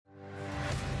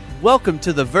Welcome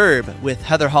to The Verb with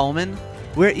Heather Holman,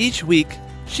 where each week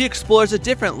she explores a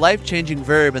different life-changing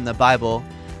verb in the Bible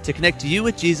to connect you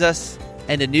with Jesus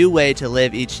and a new way to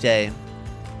live each day.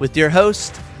 With your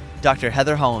host, Dr.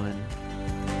 Heather Holman.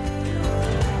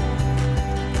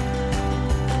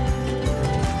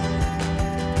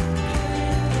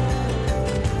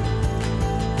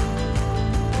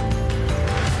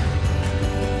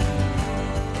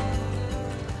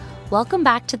 Welcome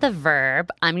back to The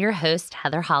Verb. I'm your host,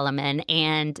 Heather Holloman,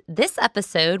 and this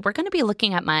episode, we're going to be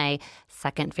looking at my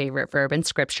second favorite verb in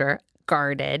Scripture,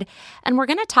 guarded, and we're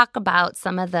going to talk about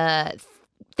some of the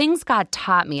things God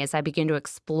taught me as I begin to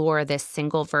explore this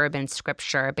single verb in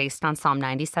Scripture based on Psalm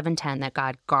 97:10, that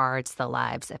God guards the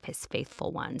lives of His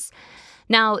faithful ones.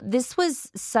 Now, this was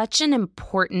such an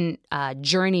important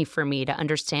journey for me to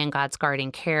understand God's guarding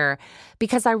care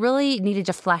because I really needed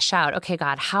to flesh out, okay,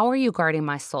 God, how are you guarding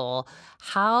my soul?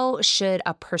 How should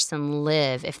a person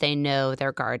live if they know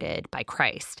they're guarded by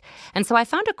Christ? And so I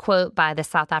found a quote by the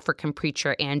South African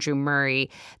preacher Andrew Murray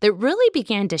that really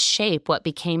began to shape what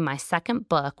became my second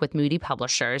book with Moody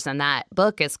Publishers, and that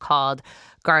book is called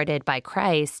Guarded by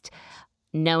Christ,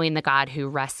 Knowing the God Who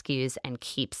Rescues and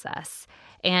Keeps Us.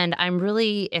 And I'm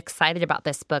really excited about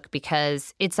this book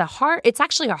because it's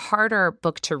actually a harder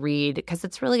book to read because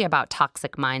it's really about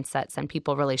toxic mindsets and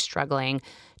people really struggling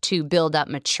to build up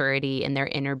maturity in their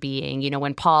inner being. You know,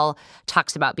 when Paul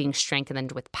talks about being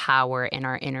strengthened with power in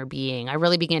our inner being, I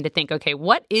really began to think, okay,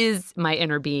 what is my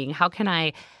inner being? How can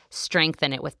I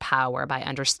strengthen it with power by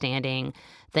understanding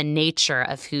the nature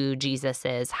of who Jesus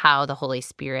is, how the Holy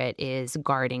Spirit is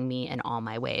guarding me in all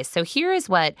my ways? So here is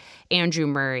what Andrew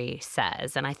Murray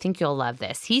says, and I think you'll love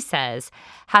this. He says,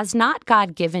 "Has not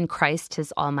God given Christ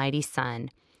his almighty Son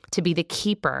to be the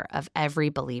keeper of every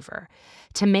believer,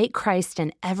 to make Christ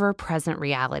an ever-present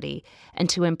reality, and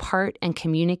to impart and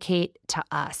communicate to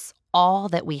us all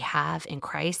that we have in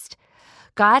Christ?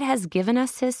 God has given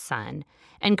us his Son,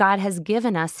 and God has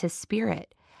given us his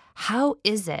Spirit. How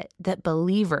is it that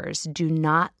believers do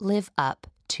not live up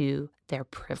to their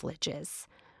privileges?"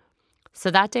 So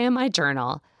that day in my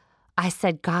journal, I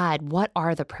said, God, what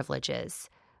are the privileges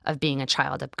of being a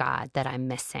child of God that I'm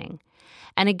missing?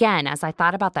 And again, as I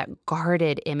thought about that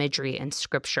guarded imagery in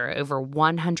Scripture, over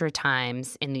 100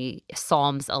 times in the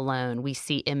Psalms alone, we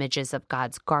see images of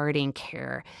God's guarding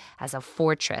care as a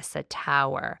fortress, a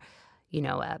tower,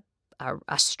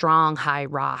 a strong, high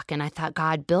rock. And I thought,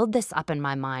 God, build this up in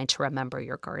my mind to remember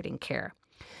your guarding care.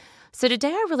 So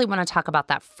today I really want to talk about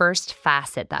that first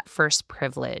facet, that first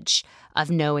privilege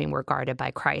of knowing we're guarded by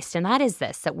Christ. And that is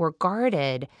this, that we're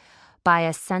guarded by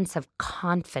a sense of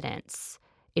confidence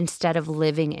instead of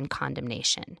living in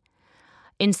condemnation.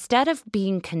 Instead of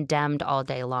being condemned all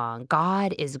day long,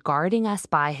 God is guarding us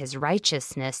by his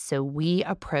righteousness, so we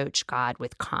approach God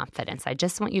with confidence. I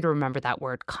just want you to remember that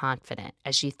word confident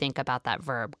as you think about that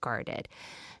verb guarded.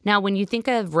 Now, when you think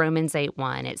of Romans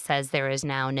 8:1, it says there is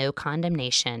now no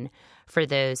condemnation for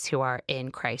those who are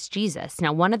in Christ Jesus.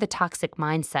 Now, one of the toxic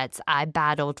mindsets I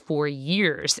battled for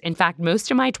years, in fact, most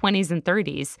of my 20s and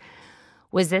 30s,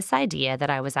 was this idea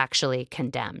that I was actually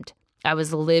condemned. I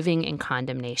was living in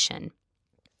condemnation.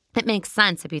 It makes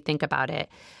sense if you think about it.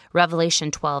 Revelation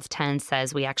 12:10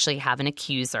 says we actually have an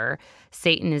accuser.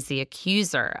 Satan is the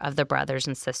accuser of the brothers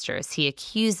and sisters. He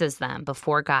accuses them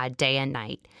before God day and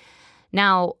night.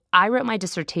 Now, I wrote my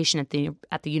dissertation at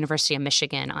the University of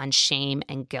Michigan on shame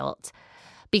and guilt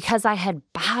because I had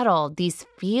battled these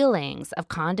feelings of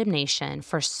condemnation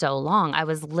for so long. I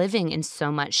was living in so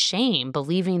much shame,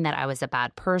 believing that I was a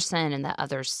bad person and that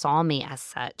others saw me as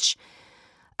such.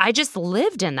 I just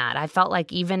lived in that. I felt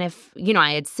like even if,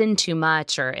 I had sinned too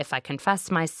much or if I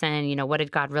confessed my sin, what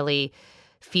did God really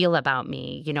feel about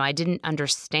me? I didn't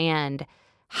understand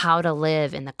how to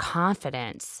live in the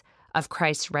confidence of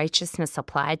Christ's righteousness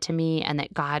applied to me and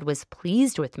that God was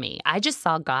pleased with me. I just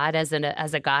saw God as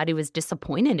a God who was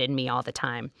disappointed in me all the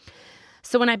time.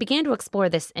 So when I began to explore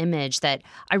this image that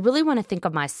I really want to think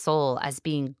of my soul as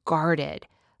being guarded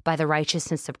by the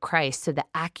righteousness of Christ, so the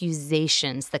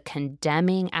accusations, the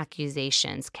condemning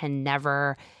accusations can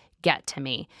never get to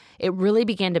me. It really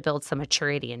began to build some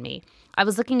maturity in me. I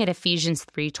was looking at Ephesians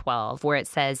 3:12, where it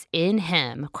says, in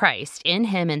him, Christ, in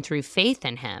him and through faith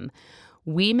in him,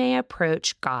 we may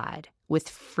approach God with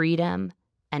freedom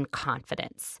and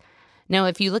confidence. Now,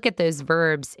 if you look at those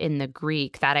verbs in the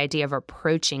Greek, that idea of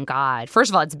approaching God, first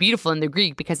of all, it's beautiful in the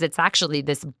Greek because it's actually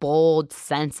this bold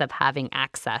sense of having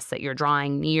access, that you're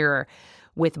drawing near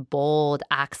with bold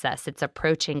access. It's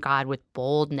approaching God with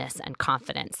boldness and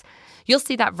confidence. You'll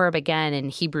see that verb again in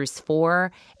Hebrews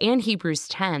 4 and Hebrews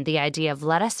 10, the idea of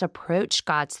let us approach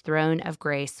God's throne of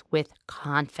grace with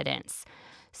confidence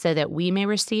so that we may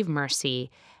receive mercy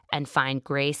and find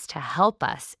grace to help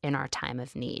us in our time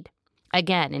of need.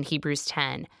 Again, in Hebrews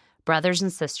 10, brothers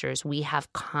and sisters, we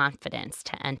have confidence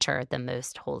to enter the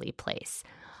most holy place.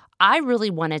 I really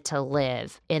wanted to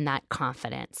live in that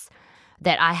confidence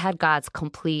that I had God's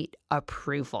complete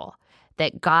approval,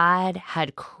 that God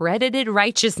had credited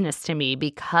righteousness to me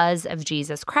because of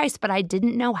Jesus Christ, but I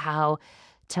didn't know how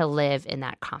to live in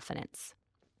that confidence.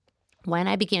 When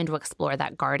I began to explore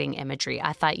that guarding imagery,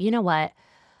 I thought, you know what?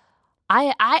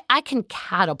 I can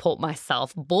catapult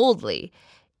myself boldly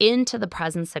into the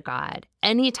presence of God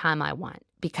anytime I want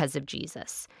because of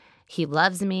Jesus. He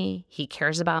loves me. He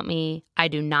cares about me. I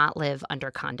do not live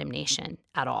under condemnation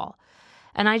at all.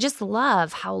 And I just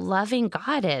love how loving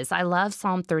God is. I love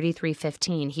Psalm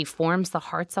 33:15. He forms the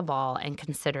hearts of all and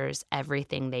considers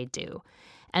everything they do.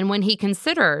 And when he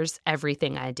considers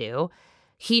everything I do,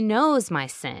 he knows my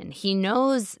sin. He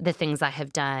knows the things I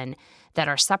have done that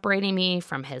are separating me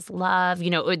from his love,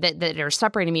 that are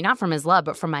separating me not from his love,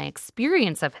 but from my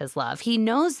experience of his love. He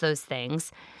knows those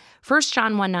things. 1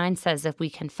 John 1:9 says, if we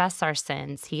confess our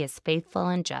sins, he is faithful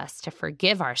and just to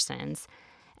forgive our sins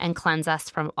and cleanse us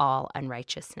from all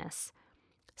unrighteousness.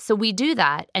 So we do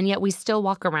that, and yet we still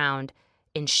walk around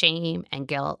in shame and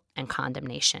guilt and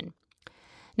condemnation.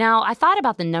 Now, I thought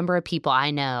about the number of people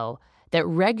I know that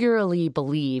regularly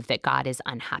believe that God is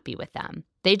unhappy with them.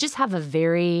 They just have a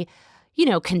very,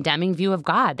 condemning view of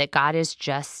God, that God is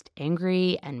just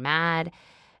angry and mad.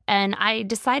 And I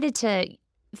decided to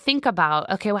think about,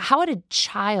 okay, well, how would a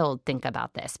child think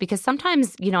about this? Because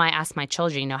sometimes, I ask my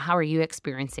children, how are you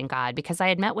experiencing God? Because I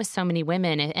had met with so many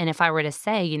women, and if I were to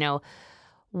say,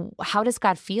 how does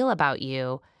God feel about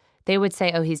you? They would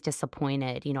say, oh, he's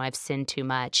disappointed. I've sinned too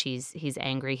much. He's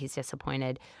angry. He's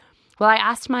disappointed. Well, I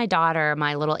asked my daughter,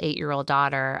 my little 8-year-old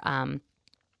daughter,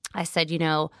 I said,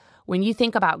 when you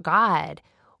think about God,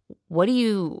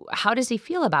 how does he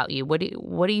feel about you? What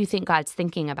do you think God's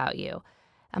thinking about you?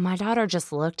 And my daughter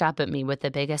just looked up at me with the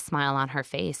biggest smile on her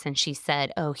face, and she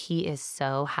said, oh, he is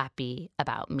so happy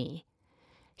about me.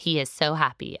 He is so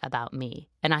happy about me.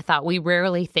 And I thought, we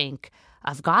rarely think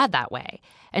of God that way.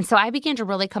 And so I began to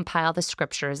really compile the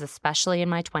scriptures, especially in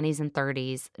my 20s and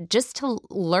 30s, just to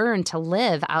learn to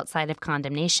live outside of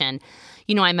condemnation.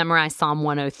 I memorized Psalm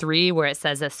 103, where it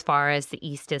says, as far as the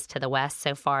east is to the west,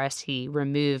 so far as he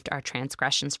removed our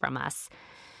transgressions from us.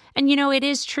 And, it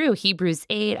is true. Hebrews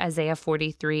 8, Isaiah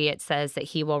 43, it says that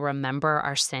he will remember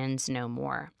our sins no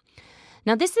more.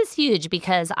 Now, this is huge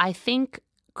because I think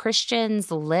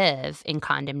Christians live in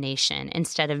condemnation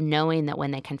instead of knowing that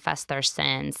when they confess their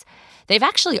sins, they've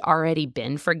actually already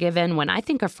been forgiven. When I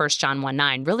think of 1 John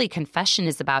 1:9, really confession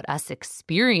is about us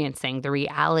experiencing the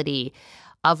reality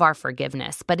of our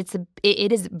forgiveness. But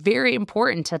it is very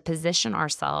important to position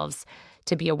ourselves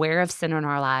to be aware of sin in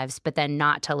our lives, but then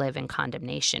not to live in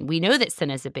condemnation. We know that sin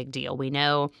is a big deal. We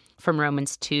know from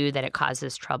Romans 2 that it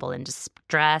causes trouble and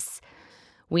distress.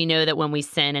 We know that when we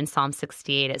sin in Psalm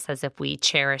 68, it says if we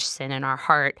cherish sin in our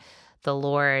heart, the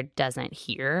Lord doesn't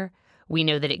hear. We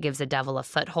know that it gives the devil a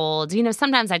foothold.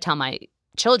 Sometimes I tell my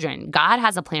children, God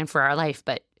has a plan for our life,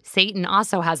 but Satan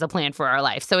also has a plan for our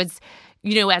life. So it's,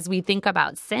 as we think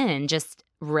about sin, just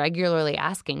regularly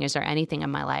asking, is there anything in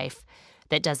my life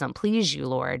that doesn't please you,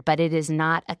 Lord? But it is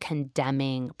not a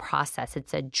condemning process.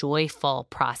 It's a joyful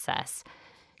process.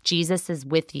 Jesus is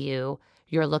with you.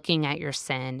 You're looking at your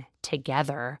sin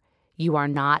together. You are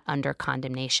not under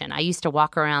condemnation. I used to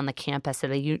walk around the campus of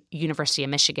the University of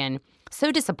Michigan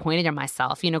so disappointed in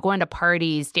myself, going to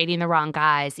parties, dating the wrong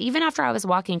guys. Even after I was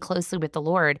walking closely with the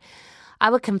Lord, I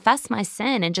would confess my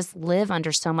sin and just live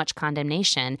under so much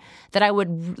condemnation that I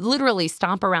would literally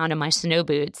stomp around in my snow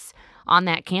boots on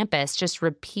that campus, just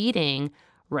repeating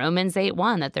Romans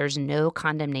 8:1, that there's no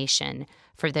condemnation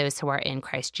for those who are in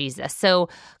Christ Jesus. So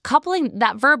coupling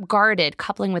that verb guarded,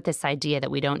 coupling with this idea that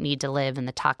we don't need to live in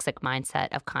the toxic mindset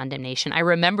of condemnation, I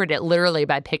remembered it literally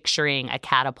by picturing a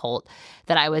catapult,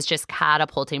 that I was just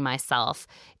catapulting myself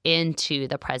into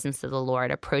the presence of the Lord,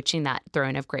 approaching that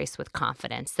throne of grace with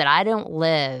confidence, that I don't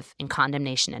live in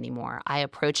condemnation anymore. I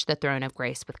approach the throne of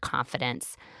grace with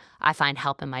confidence. I find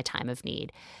help in my time of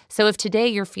need. So if today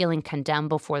you're feeling condemned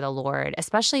before the Lord,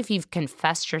 especially if you've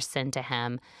confessed your sin to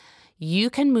him,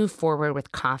 you can move forward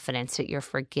with confidence that you're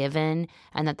forgiven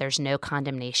and that there's no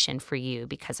condemnation for you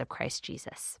because of Christ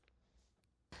Jesus.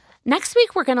 Next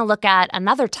week, we're going to look at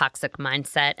another toxic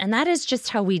mindset, and that is just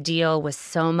how we deal with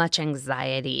so much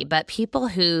anxiety. But people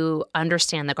who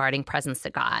understand the guarding presence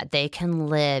of God, they can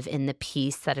live in the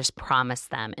peace that is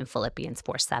promised them in Philippians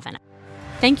 4:7.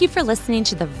 Thank you for listening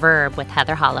to The Verb with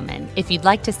Heather Holleman. If you'd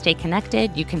like to stay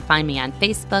connected, you can find me on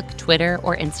Facebook, Twitter,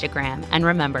 or Instagram. And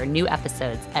remember, new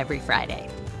episodes every Friday.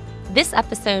 This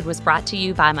episode was brought to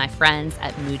you by my friends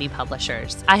at Moody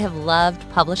Publishers. I have loved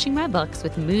publishing my books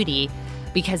with Moody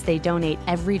because they donate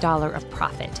every dollar of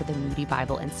profit to the Moody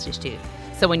Bible Institute.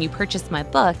 So when you purchase my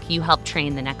book, you help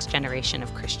train the next generation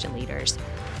of Christian leaders.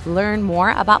 Learn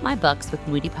more about my books with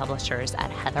Moody Publishers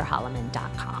at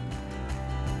heatherholleman.com.